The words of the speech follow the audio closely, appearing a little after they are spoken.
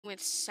with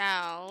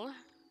Sal,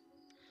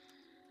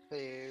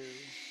 Hello.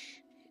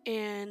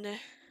 and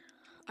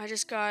I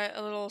just got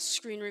a little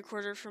screen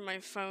recorder for my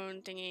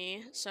phone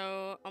thingy,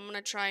 so I'm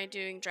gonna try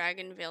doing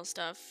Dragonvale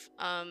stuff.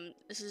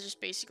 This is just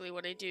basically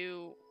what I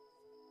do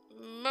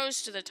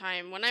most of the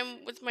time when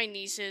I'm with my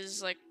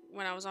nieces. Like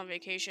when I was on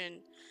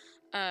vacation,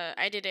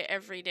 I did it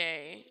every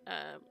day,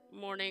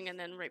 morning and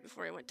then right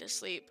before I went to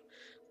sleep.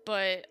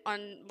 But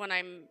when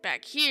I'm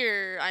back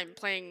here, I'm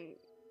playing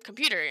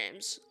computer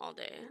games all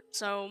day.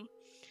 So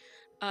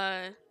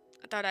I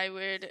thought I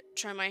would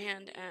try my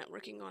hand at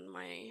working on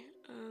my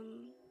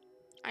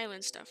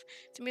island stuff.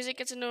 If the music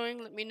gets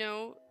annoying, let me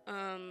know,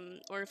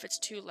 or if it's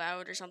too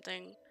loud or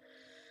something.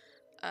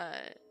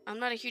 I'm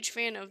not a huge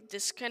fan of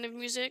this kind of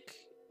music,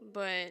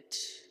 but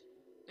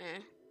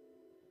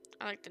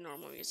I like the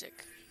normal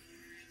music.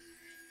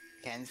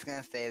 Okay, I'm just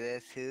gonna say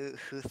this.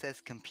 Who says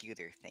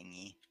computer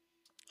thingy?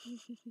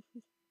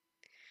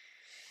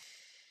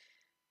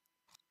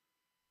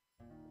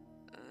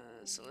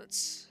 So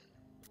let's.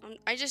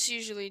 I just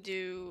usually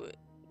do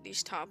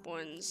these top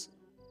ones.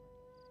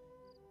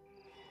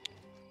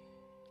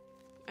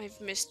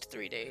 I've missed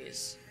 3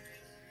 days.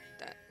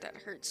 That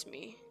hurts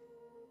me.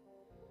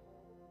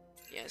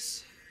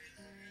 Yes.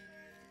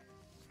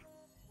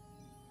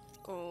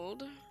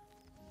 Gold.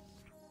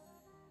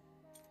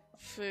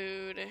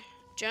 Food.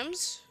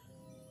 Gems?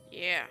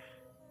 Yeah.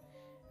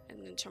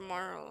 And then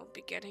tomorrow I'll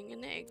be getting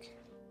an egg.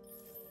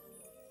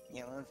 You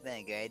know, what's been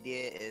a good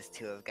idea is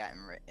to have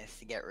is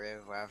to get rid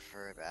of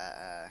whatever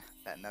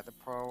that nether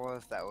portal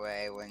was. That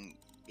way, I wouldn't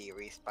be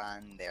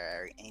respawned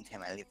there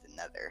anytime I leave the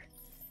nether.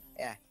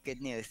 Yeah, good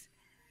news.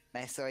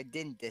 My sword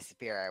didn't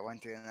disappear. I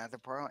went through another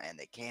portal and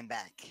it came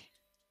back.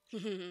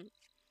 It's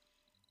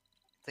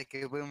like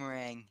a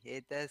boomerang.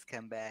 It does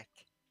come back.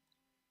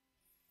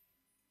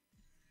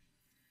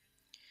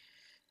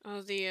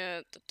 Oh,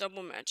 the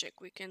double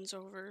magic weekend's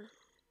over.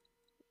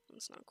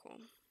 That's not cool.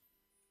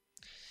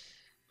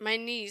 My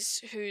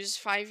niece, who's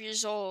 5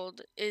 years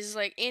old, is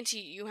like, Auntie,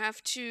 you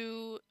have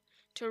to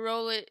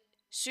roll it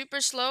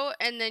super slow,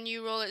 and then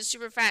you roll it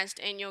super fast,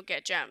 and you'll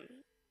get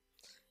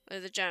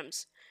the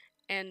gems.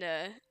 And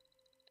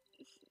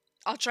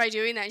I'll try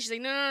doing that. And she's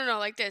like, no,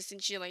 like this,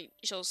 and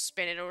she'll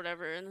spin it or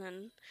whatever, and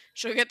then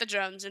she'll get the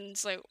gems, and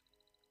it's like,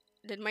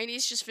 did my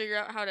niece just figure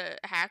out how to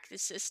hack the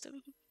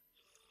system?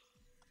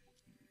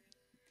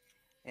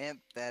 Yep,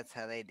 that's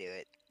how they do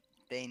it.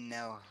 They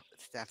know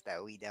stuff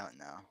that we don't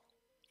know.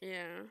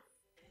 Yeah.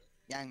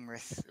 Young,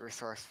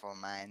 resourceful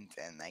minds,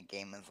 and that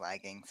game is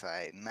lagging, so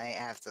I might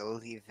have to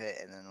leave it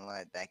and then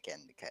let it back in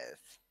because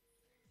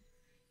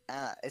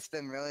it's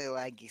been really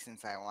laggy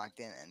since I walked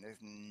in, and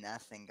there's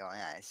nothing going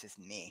on. It's just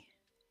me.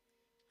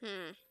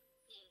 Hmm.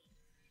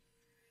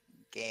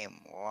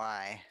 Game,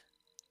 why?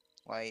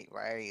 Why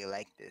are you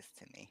like this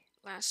to me?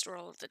 Last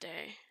roll of the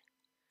day.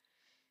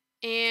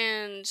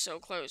 And so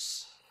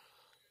close.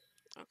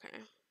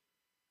 Okay.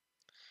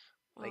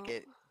 Like Well,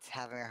 it's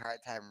having a hard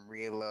time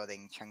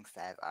reloading chunks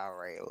that I've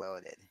already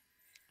loaded.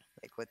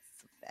 Like what's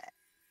that?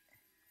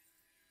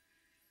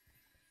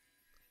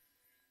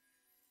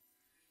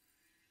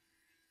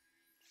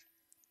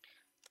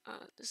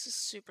 this is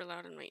super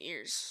loud in my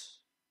ears.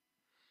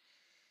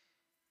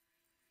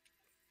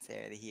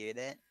 Sorry to hear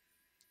that.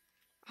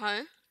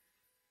 Huh?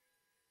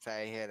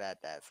 Sorry to hear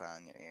that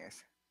sound in your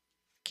ears.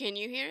 Can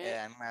you hear it?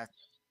 Yeah, I'm gonna.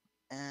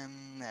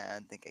 No, I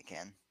don't think I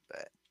can.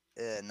 But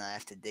now I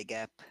have to dig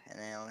up, and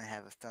I only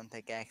have a stone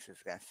pickaxe.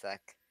 It's gonna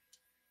suck.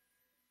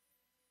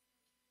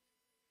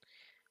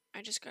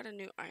 I just got a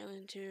new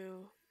island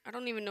too. I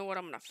don't even know what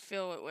I'm gonna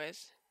fill it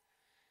with.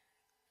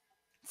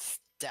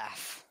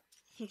 Stuff.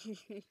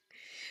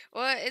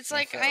 Well, it's Gonna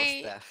like fill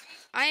stuff.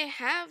 I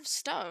have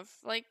stuff.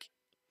 Like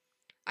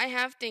I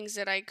have things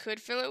that I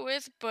could fill it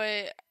with,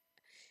 but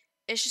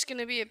it's just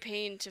gonna be a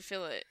pain to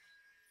fill it.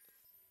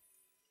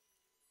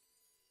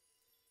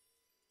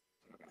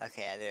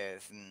 Okay,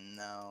 there's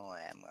no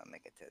way I'm gonna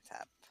make it to the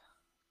top.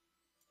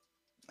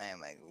 I am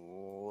like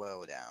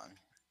low down.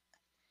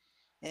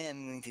 And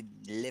I'm going to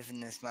live in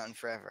this mountain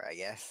forever, I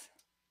guess.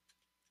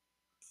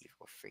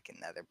 Evil freaking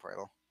nether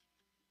portal.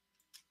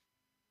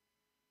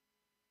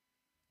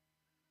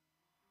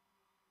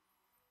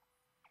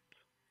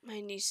 My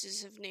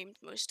nieces have named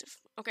most of.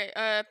 Okay,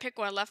 pick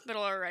one: left,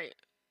 middle, or right.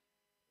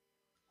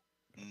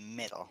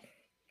 Middle.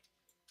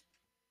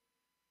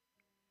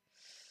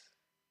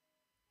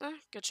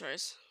 Good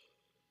choice.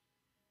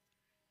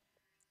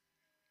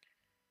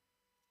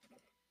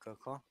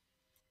 Cool.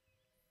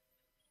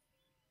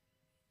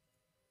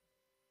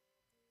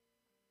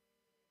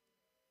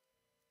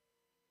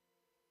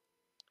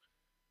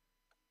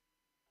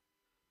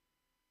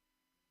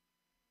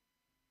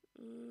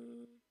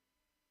 Mm.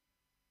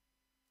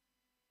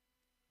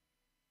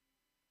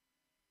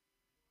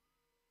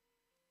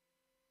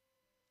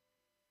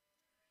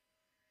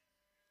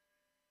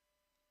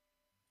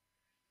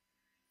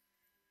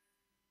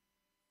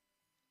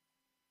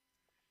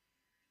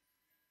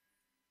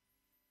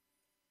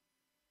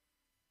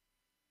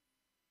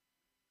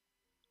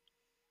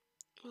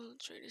 Well,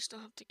 that's right. I still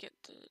have to get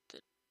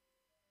the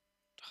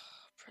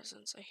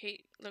presents. I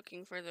hate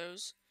looking for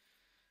those.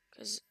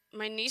 Because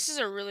my nieces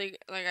are really,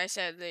 like I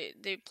said,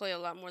 they play a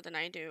lot more than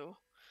I do.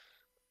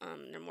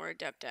 They're more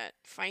adept at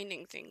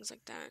finding things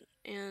like that.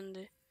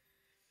 And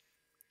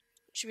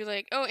she'd be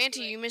like, "Oh,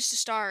 Auntie, you missed a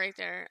star right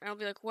there." And I'll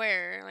be like,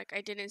 "Where?" Like,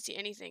 I didn't see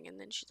anything. And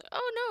then she's like,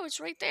 "Oh, no, it's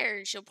right there."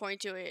 And she'll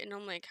point to it. And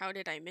I'm like, "How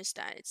did I miss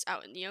that? It's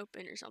out in the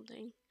open or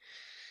something."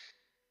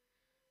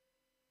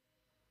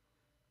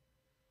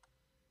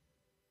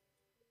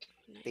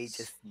 They Nice.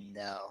 just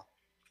know.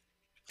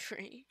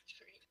 Right.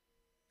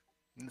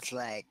 It's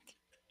like,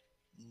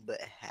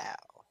 but how?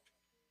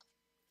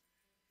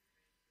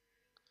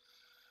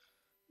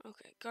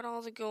 Okay, got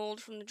all the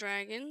gold from the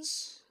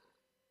dragons.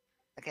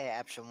 Okay,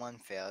 option one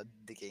failed,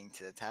 digging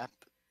to the top.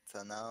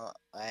 So now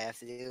all I have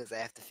to do is I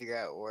have to figure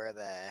out where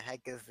the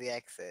heck is the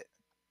exit.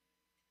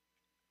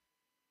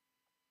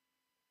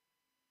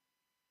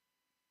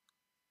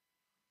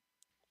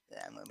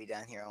 I'm gonna be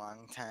down here a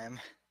long time.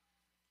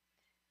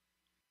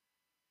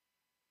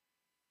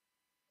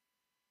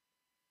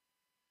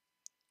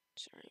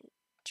 Sorry, I'm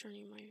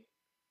turning my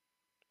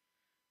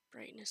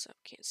brightness up.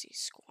 Can't see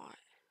squat.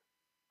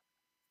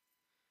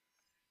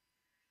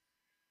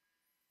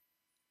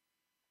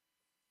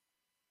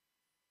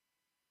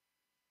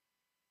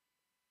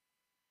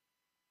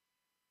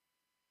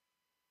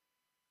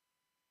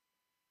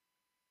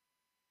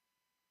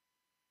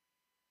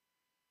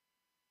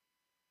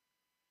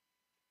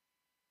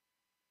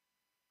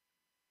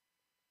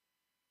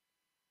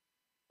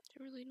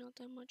 There's really not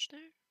that much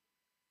there.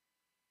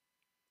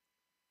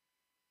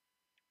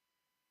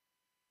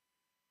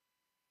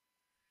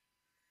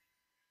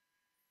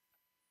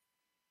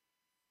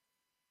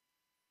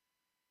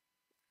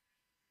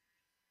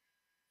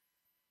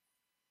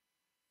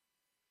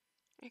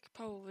 I could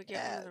probably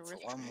get one of the That's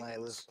rift one way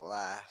to lose dragons. a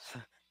life.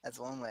 That's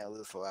one way to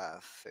lose a lot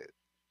of food.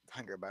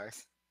 Hunger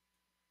bars.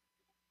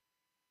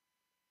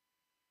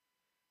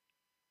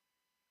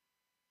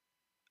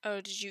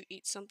 Oh, did you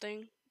eat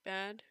something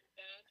bad?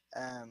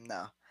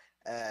 No.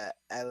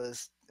 I'm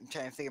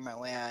trying to figure my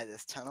way out of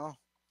this tunnel,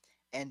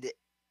 and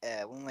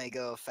one way to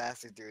go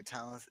faster through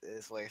tunnels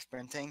is while you're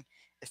sprinting,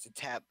 is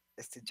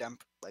to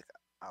jump like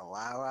a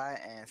lot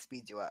and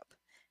speed you up.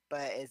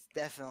 But it's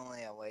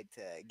definitely a way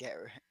to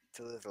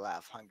to lose a lot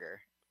of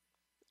hunger.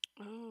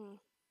 Oh,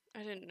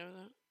 I didn't know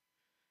that.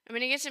 I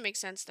mean, I guess it makes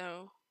sense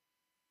though.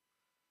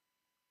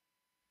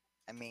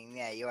 I mean,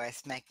 yeah, you are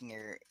smacking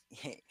you're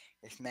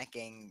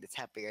smacking the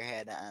top of your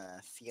head on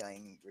a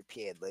ceiling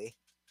repeatedly.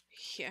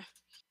 Yeah.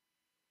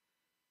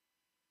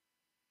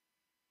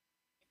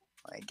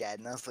 Like God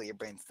knows what your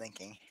brain's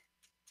thinking.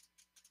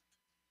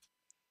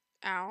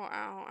 Ow,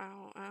 ow,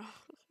 ow, ow.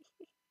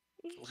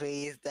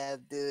 Please stop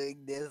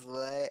doing this.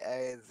 What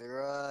is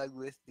wrong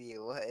with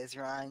you? What is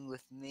wrong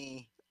with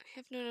me? I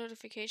have no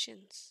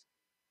notifications.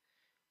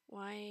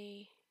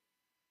 Why?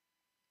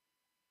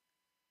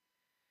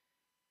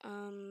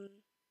 Um,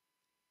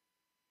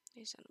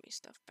 they send me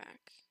stuff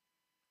back.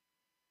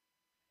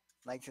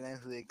 I'd like to know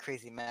who the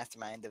crazy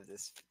mastermind of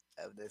this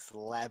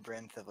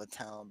labyrinth of a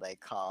tunnel they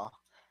call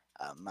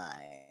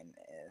mine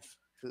is.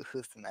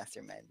 Who's the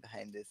mastermind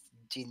behind this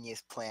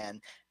genius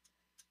plan?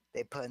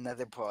 They put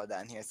another portal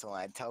down here, so when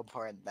I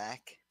teleport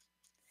back,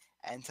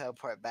 and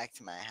teleport back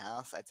to my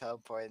house, I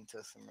teleport into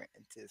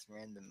this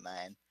random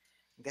mine.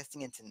 I'm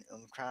guessing it's an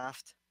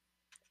Uncraft.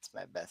 It's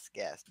my best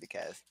guess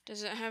because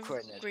Does it have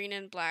coordinates. green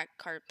and black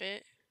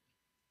carpet?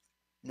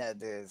 No,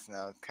 there's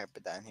no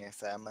carpet down here,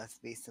 so it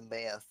must be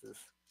somebody else's.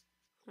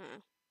 Huh.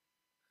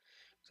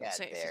 So I'll Yeah,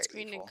 say if they're it's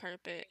evil.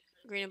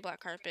 green and black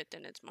carpet,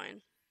 then it's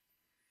mine.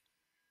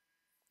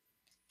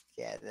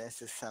 Yeah,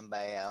 this is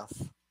somebody else.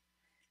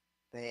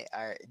 They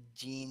are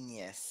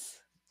genius.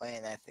 Why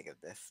didn't I think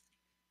of this?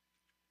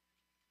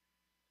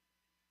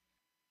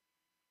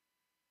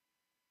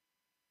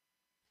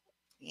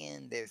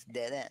 And there's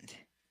dead end.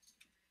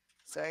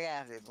 So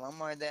yeah, there's one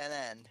more dead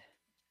end.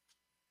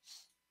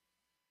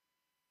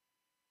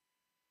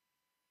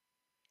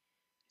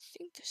 I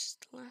think this is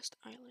the last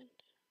island.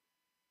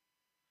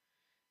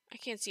 I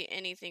can't see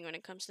anything when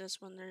it comes to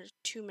this one. There's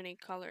too many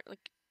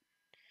like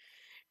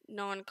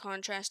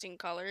non-contrasting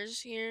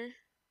colors here.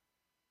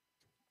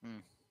 Hmm.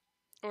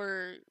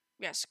 Or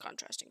yes,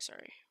 contrasting.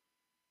 Sorry.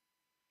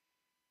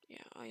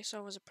 Yeah, all I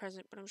saw was a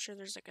present, but I'm sure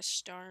there's like a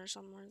star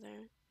somewhere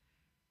there.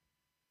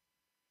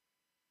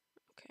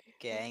 Okay.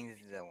 Okay, I think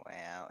this is a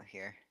way out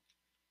here.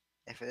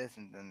 If it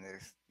isn't, then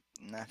there's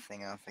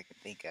nothing else I can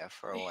think of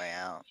for a I way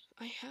out.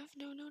 I have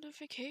no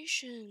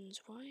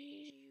notifications. Why are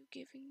you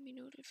giving me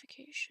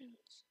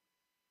notifications?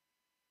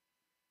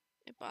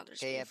 It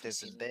bothers Okay, me yep, if I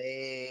there's a see them.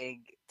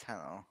 big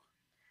tunnel.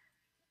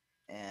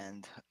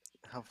 And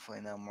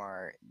hopefully no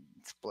more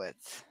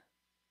splits.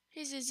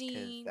 Hey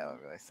Because that Zazine.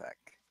 would really suck.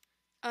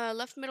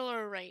 Left, middle,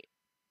 or right?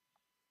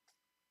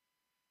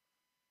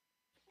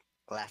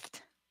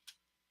 Left.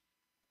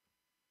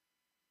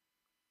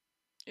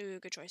 Ooh,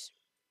 good choice.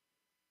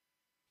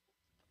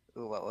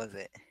 Ooh, what was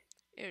it?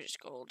 It was just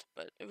gold,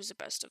 but it was the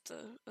best of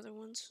the other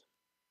ones.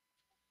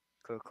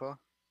 Cool, cool.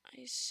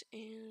 Ice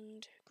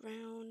and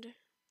ground.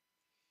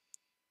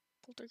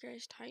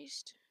 Poltergeist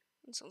heist?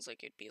 It sounds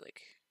like it'd be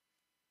like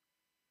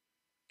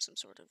some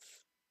sort of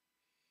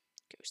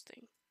ghost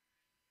thing.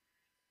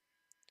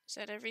 Is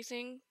that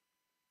everything?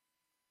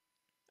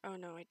 Oh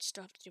no, I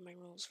still have to do my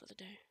rolls for the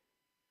day.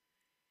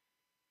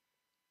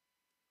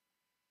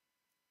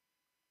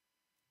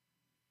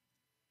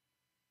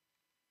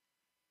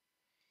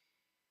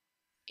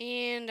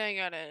 And I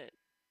got a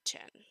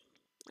 10.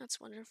 That's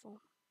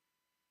wonderful.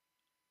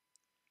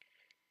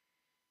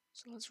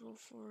 So let's roll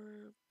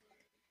for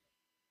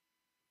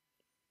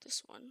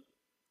this one.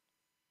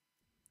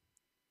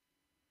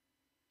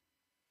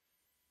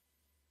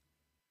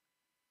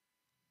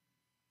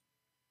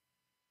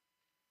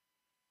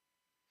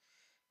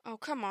 Oh,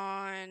 come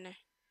on.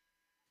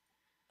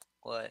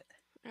 What?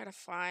 I got a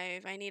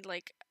 5. I need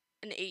like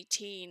an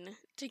 18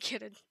 to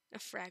get a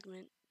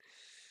fragment.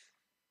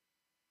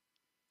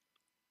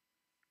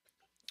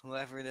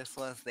 Whoever this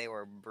was, they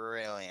were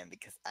brilliant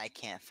because I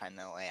can't find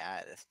no way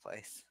out of this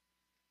place.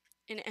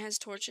 And it has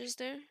torches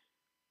there?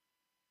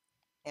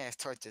 Yeah, there's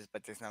torches,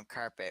 but there's no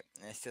carpet.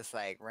 And it's just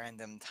like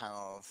random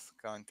tunnels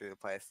going through the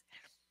place.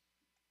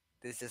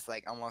 This is just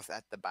like almost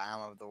at the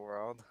bottom of the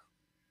world.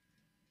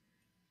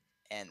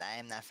 And I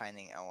am not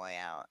finding a way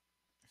out.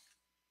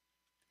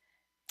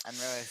 I'm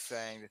really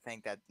starting to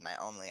think that my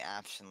only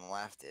option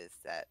left is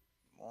that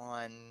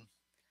one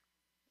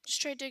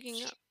Just try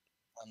digging up.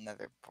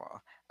 another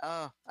portal.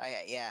 Oh,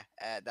 yeah.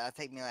 That'll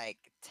take me like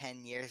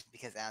 10 years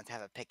because I don't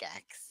have a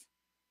pickaxe.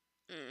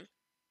 Mm.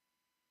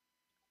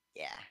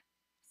 Yeah.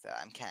 So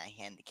I'm kind of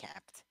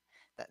handicapped.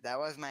 That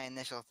was my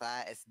initial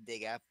thought is to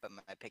dig up, but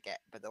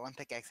but the one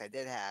pickaxe I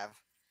did have,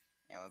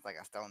 it was like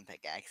a stone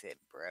pickaxe. It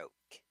broke.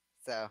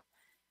 So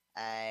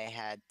I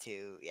had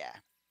to, yeah.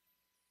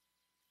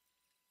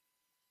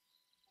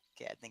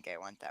 Okay, I think I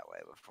went that way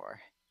before.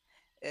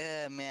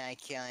 Man, I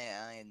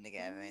don't think I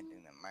have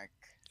anything to mark.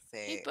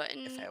 Hey, Say if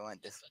Button. I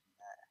went this.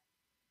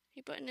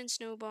 Hey, Button and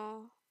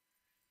Snowball.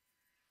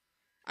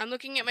 I'm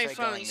looking at I my tried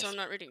phone, going so I'm this.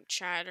 not reading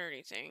chat or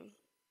anything.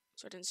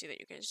 So I didn't see that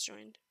you guys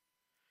joined.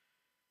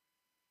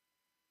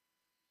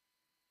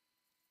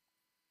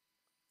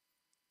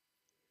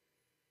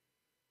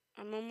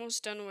 I'm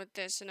almost done with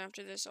this, and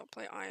after this, I'll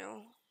play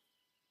Isle.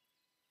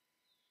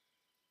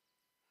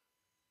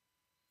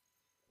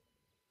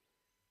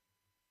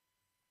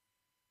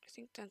 I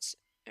think that's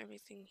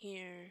everything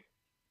here.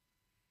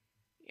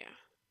 Yeah.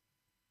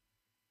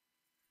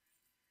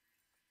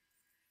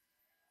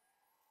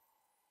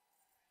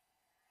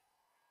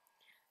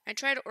 I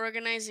tried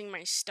organizing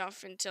my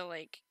stuff into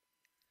like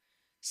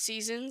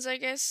seasons, I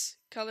guess,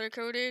 color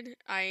coded.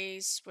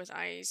 Ice with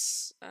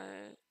ice,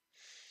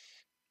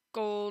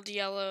 gold,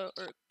 yellow,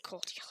 or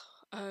gold,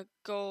 yellow,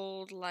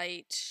 gold,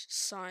 light,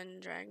 sun,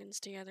 dragons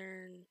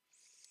together, and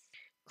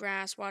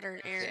grass, water,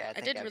 and Okay, air. I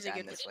I think did I've really gone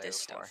good with this way this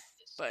before. stuff,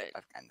 Yep, but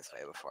I've gone this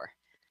way before.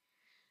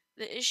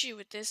 the issue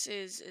with this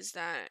is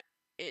that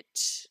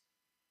it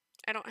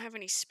I don't have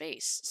any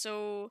space.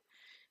 So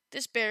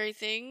this berry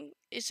thing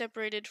is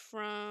separated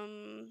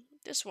from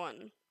this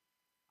one.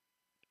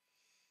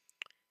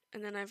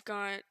 And then I've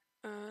got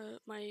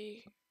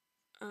my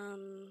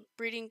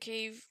breeding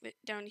cave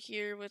down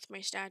here with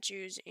my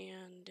statues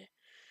and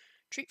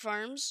treat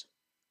farms.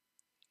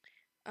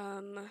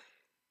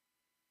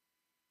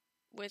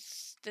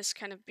 With this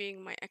kind of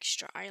being my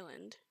extra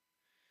island.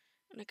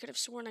 And I could have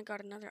sworn I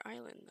got another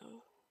island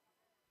though.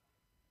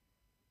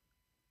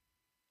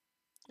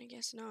 I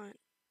guess not.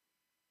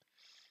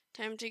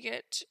 Time to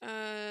get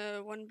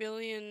 1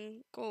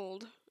 billion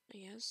gold, I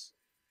guess.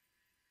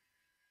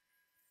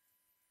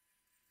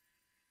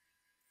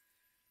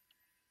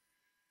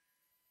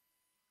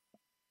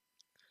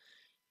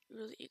 Go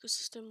to the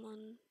ecosystem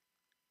one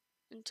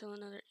until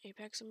another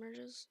apex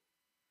emerges.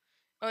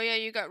 Oh yeah,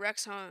 you got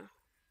Rex, huh?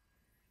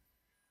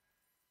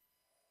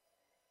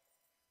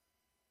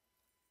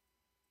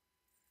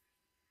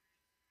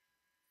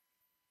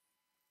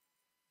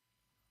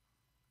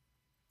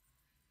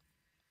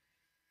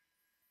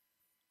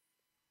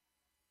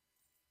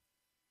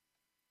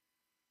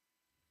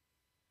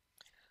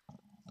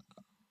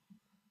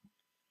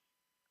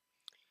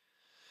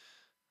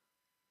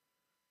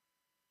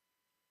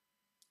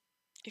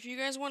 If you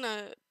guys want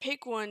to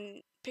pick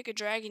one, pick a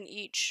dragon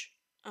each.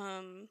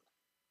 Um,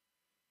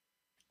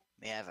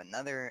 We have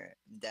another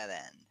dead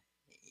end.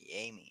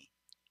 Yay me.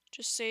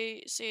 just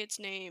say its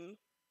name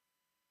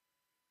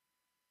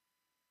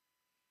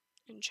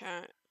in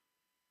chat.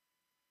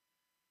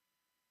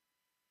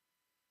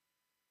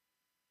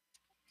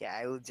 Yeah,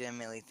 I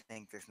legitimately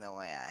think there's no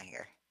way out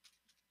here.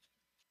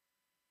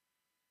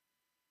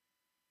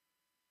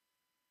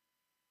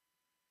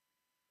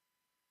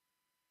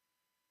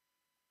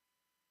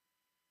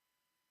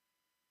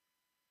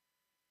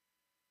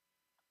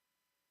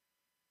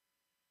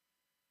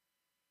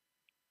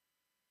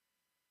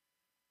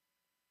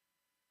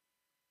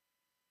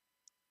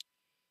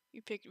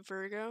 You picked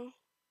Virgo.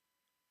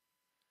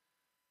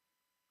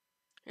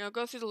 Here, I'll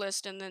go through the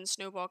list and then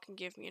Snowball can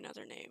give me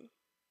another name.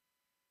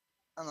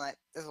 I'm like,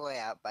 there's a way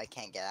out, but I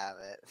can't get out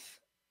of it.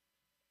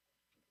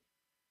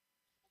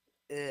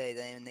 Ugh, I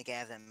don't even think I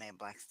have that many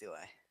blocks, do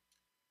I?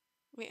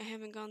 Wait, I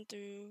haven't gone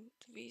through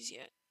the V's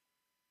yet.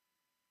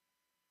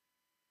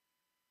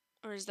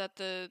 Or is that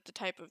the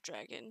type of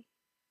dragon?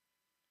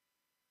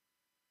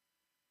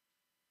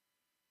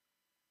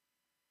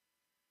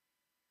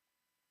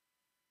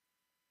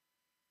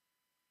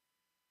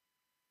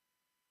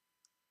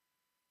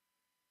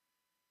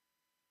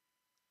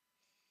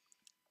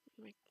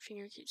 My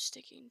finger keeps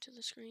sticking to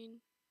the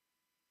screen.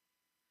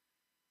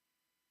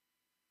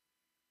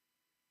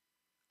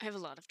 I have a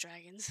lot of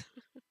dragons.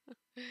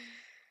 I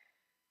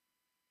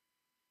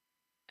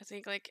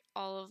think like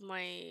all of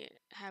my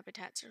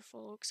habitats are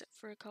full except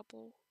for a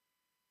couple.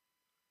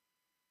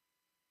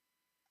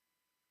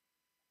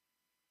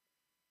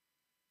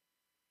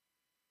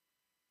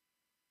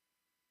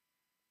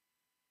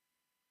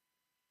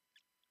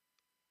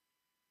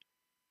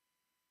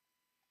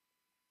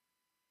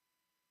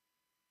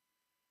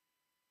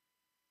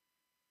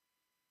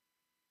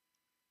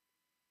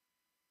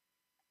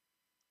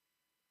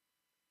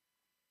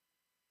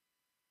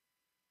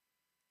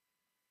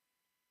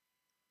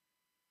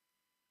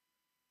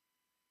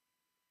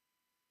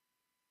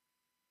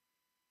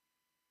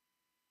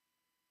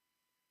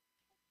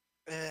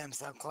 I'm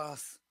so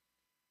close.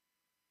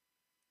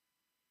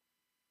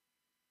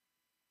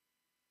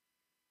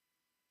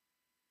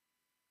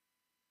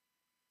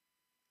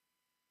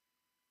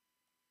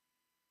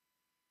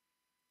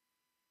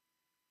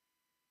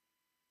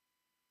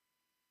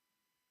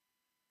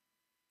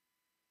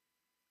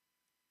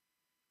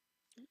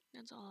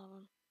 That's all of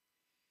them.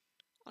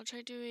 I'll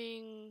try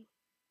doing.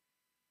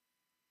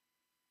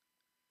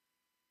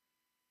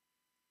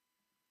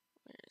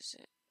 Where is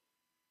it?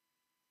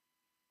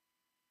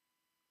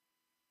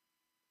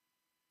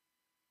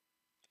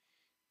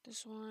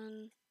 This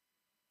one.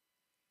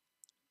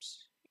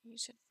 Oops. You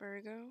said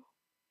Virgo?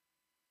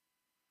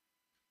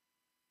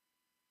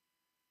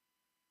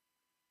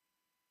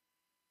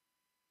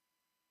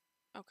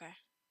 Okay.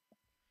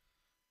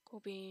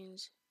 Cool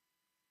beans.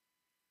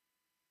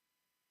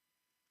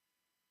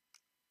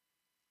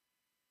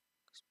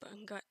 This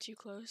button got too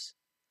close.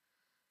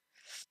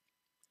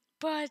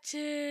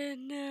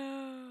 Button!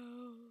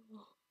 No!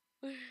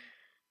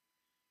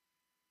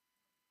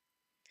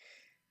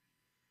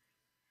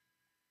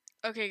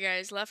 Okay,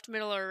 guys. Left,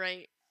 middle, or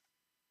right?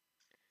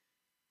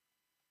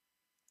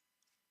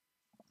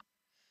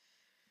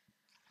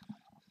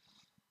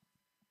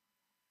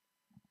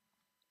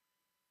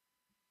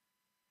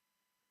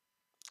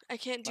 I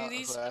can't do Well,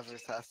 these.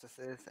 whoever's house this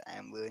is,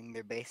 I'm looting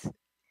their base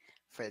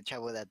for the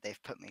trouble that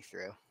they've put me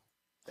through.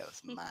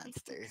 Those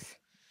monsters.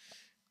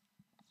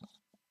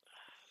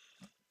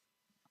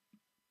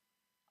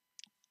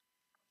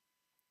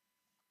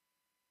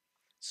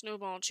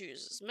 Snowball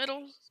chooses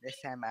middle. This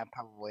time I'll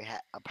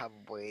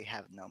probably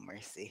have no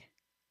mercy.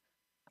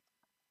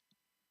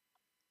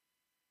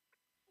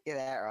 Either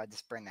that or I'll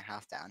just burn the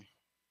house down.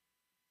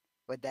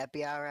 Would that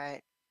be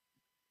alright?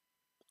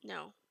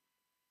 No.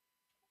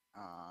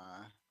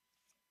 Aww.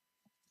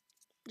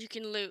 You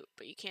can loot,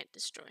 but you can't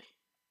destroy.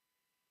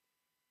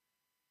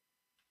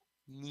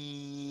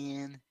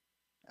 Man.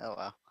 Oh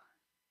well.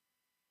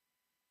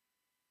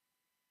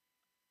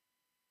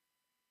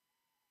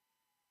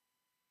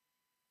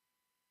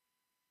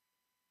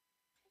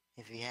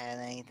 If you had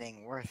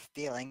anything worth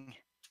stealing.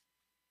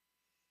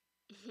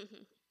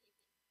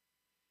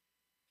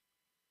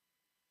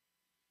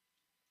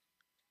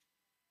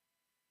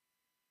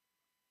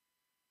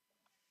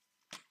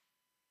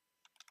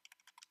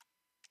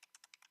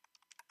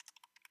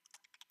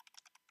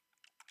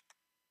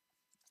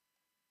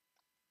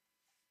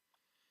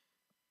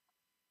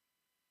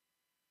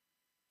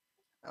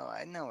 Oh,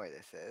 I know where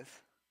this is.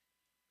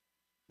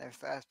 Never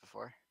saw this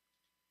before.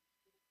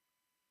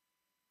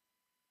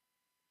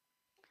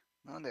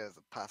 No wonder it was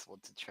impossible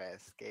to try to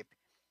escape.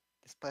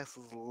 This place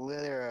was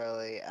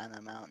literally on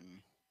a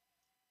mountain.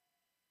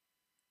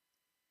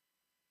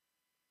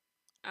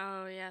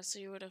 Oh yeah, so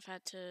you would have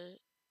had to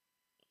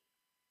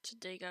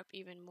dig up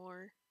even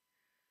more.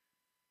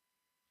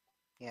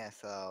 Yeah,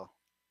 so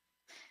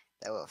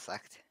that would have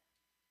sucked.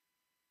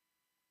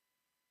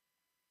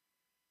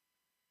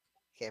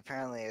 Okay,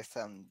 apparently there's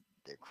some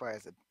that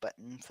requires a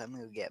button, so I'm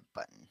gonna get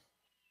button.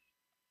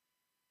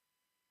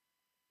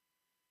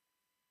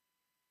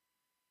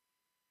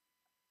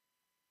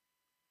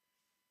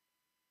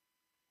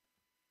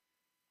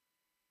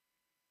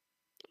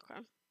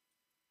 Okay.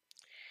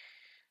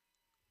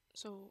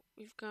 So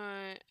we've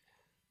got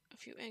a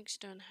few eggs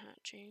done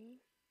hatching.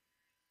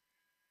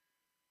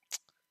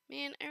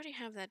 Man, I already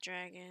have that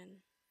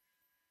dragon.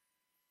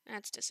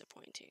 That's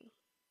disappointing.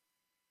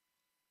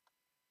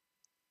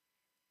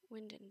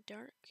 Wind and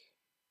dark.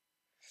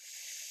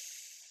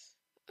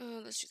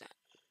 Let's do that.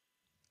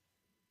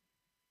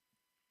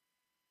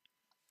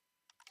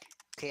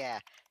 Okay, yeah,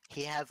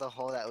 he has a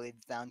hole that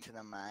leads down to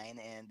the mine,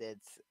 and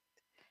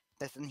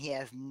he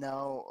has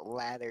no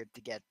ladder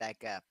to get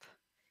back up.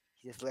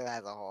 He just literally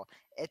has a hole.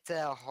 It's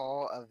a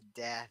hole of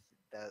death.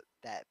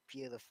 That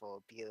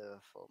beautiful,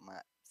 beautiful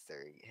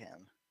monster.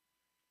 Him.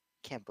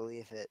 Can't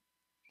believe it.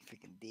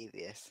 Freaking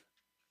devious.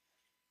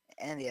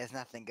 And he has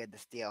nothing good to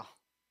steal.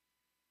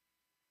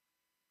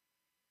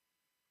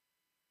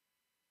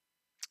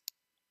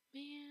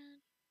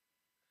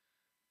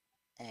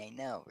 I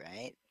know,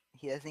 right?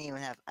 He doesn't even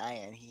have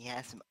iron. He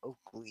has some oak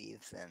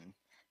leaves and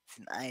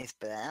some ice,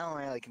 but I don't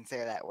really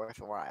consider that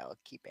worthwhile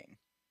keeping.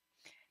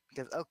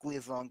 Because oak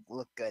leaves won't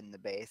look good in the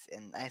base,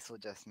 and ice will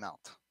just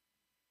melt.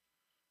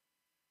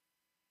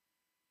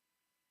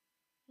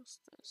 What's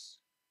this?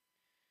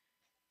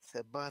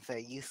 So both are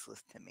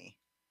useless to me.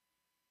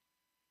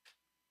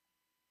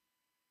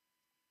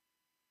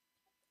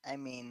 I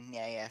mean,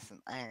 yeah, he has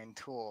some iron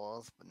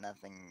tools, but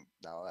nothing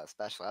all that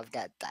special. I've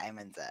got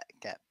diamonds at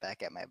get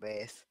back at my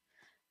base.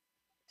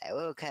 I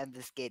will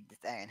confiscate this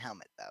iron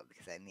helmet though,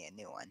 because I need a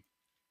new one.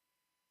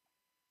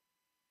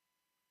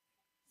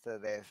 So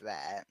there's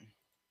that,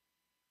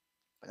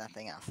 but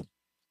nothing else.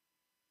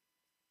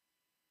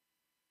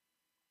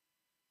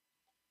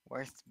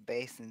 Worst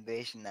base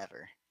invasion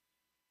ever.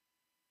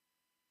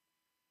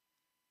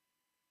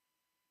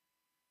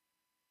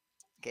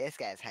 Okay, this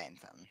guy's hiding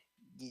something.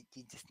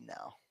 You just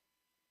know.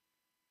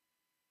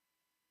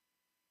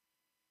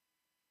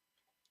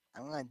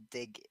 I'm gonna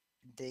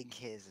dig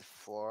his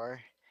floor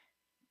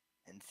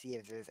and see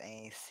if there's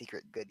any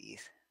secret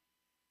goodies.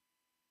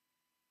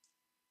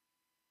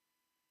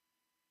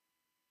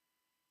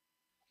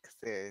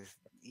 Cause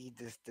he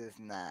just does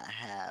not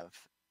have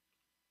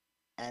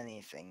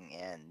anything,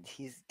 and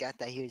he's got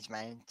that huge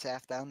mine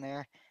shaft down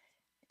there.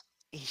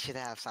 He should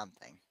have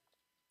something.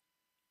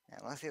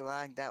 Unless he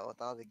logged out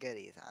with all the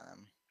goodies on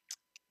him,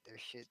 there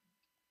should.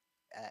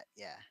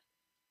 Yeah.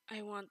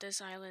 I want this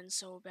island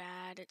so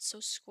bad. It's so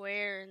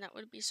square, and that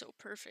would be so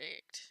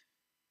perfect.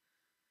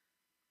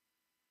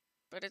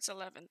 But it's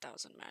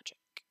 11,000 magic,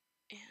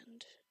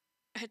 and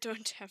I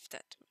don't have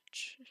that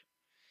much.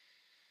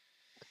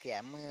 Okay,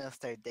 I'm gonna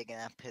start digging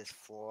up his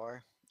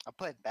floor. I'll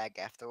put it back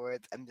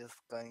afterwards. I'm just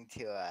going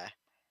to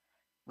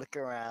look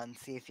around,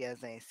 see if he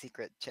has any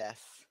secret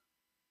chests.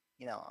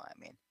 You know what I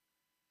mean?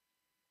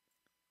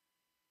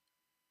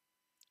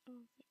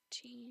 Oh,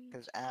 15.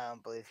 Because I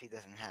don't believe he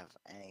doesn't have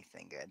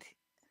anything good.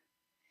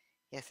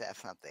 He has to have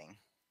something.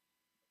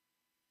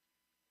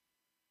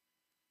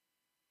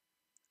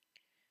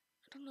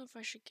 I don't know if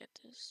I should get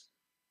this.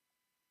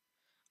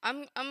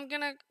 I'm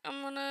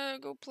gonna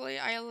go play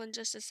Island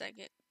just a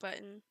second,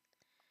 button.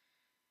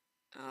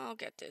 I'll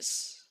get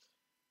this.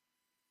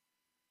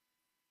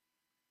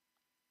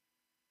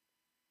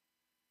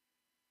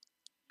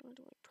 Where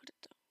do I put it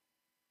though?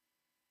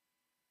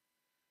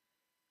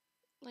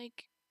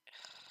 Like,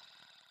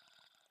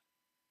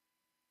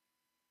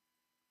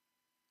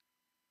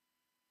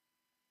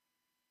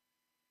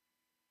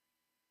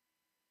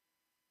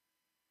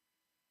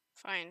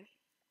 fine.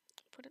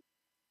 Put it.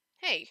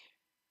 Hey.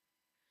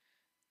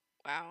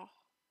 Wow.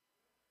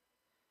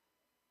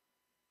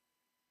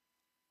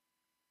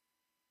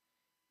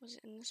 Was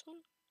it in this one?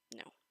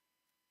 No.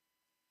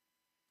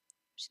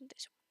 It's in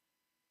this one.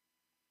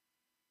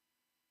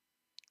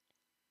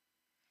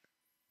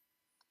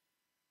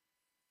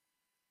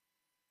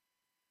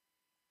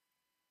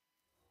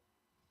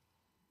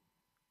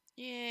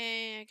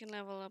 Yay, I can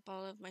level up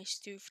all of my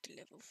stuff to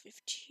level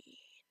 15.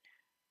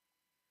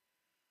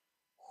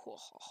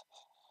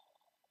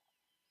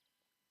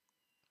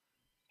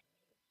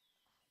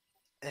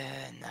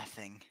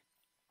 Nothing.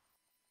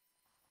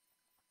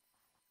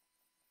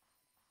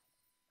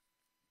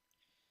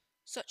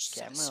 Such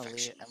Okay, I'm gonna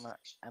leave.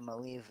 satisfaction. I'm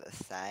gonna leave a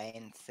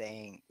sign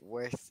saying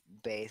 "worst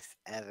base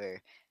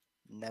ever,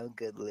 no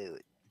good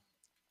loot."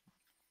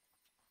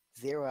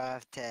 0 out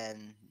of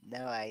 10,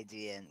 no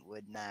idea, and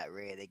would not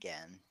raid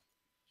again.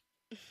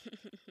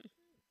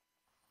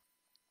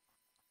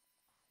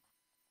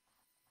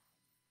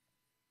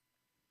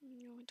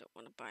 No, I don't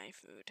want to buy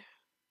food.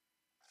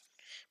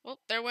 Well,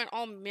 there went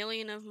all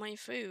million of my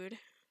food.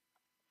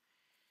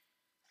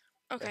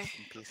 Okay. Rest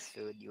in peace,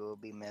 food. You will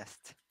be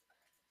missed.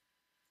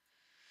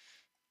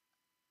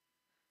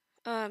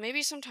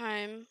 Maybe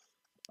sometime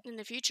in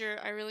the future,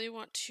 I really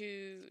want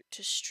to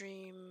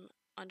stream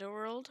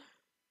Underworld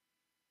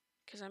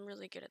because I'm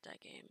really good at that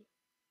game.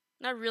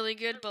 Not really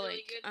good, but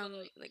like I'm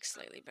like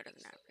slightly better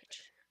than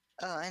average.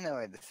 Oh, I know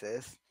where this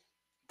is.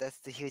 That's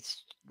the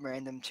huge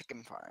random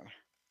chicken farm.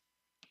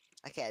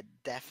 Okay,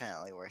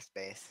 definitely worst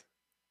base.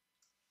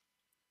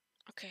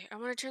 Okay, I'm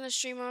gonna turn the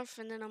stream off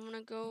and then I'm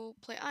gonna go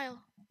play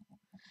Isle.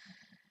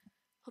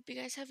 Hope you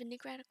guys have a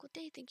nick radical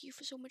day. Thank you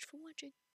for so much for watching.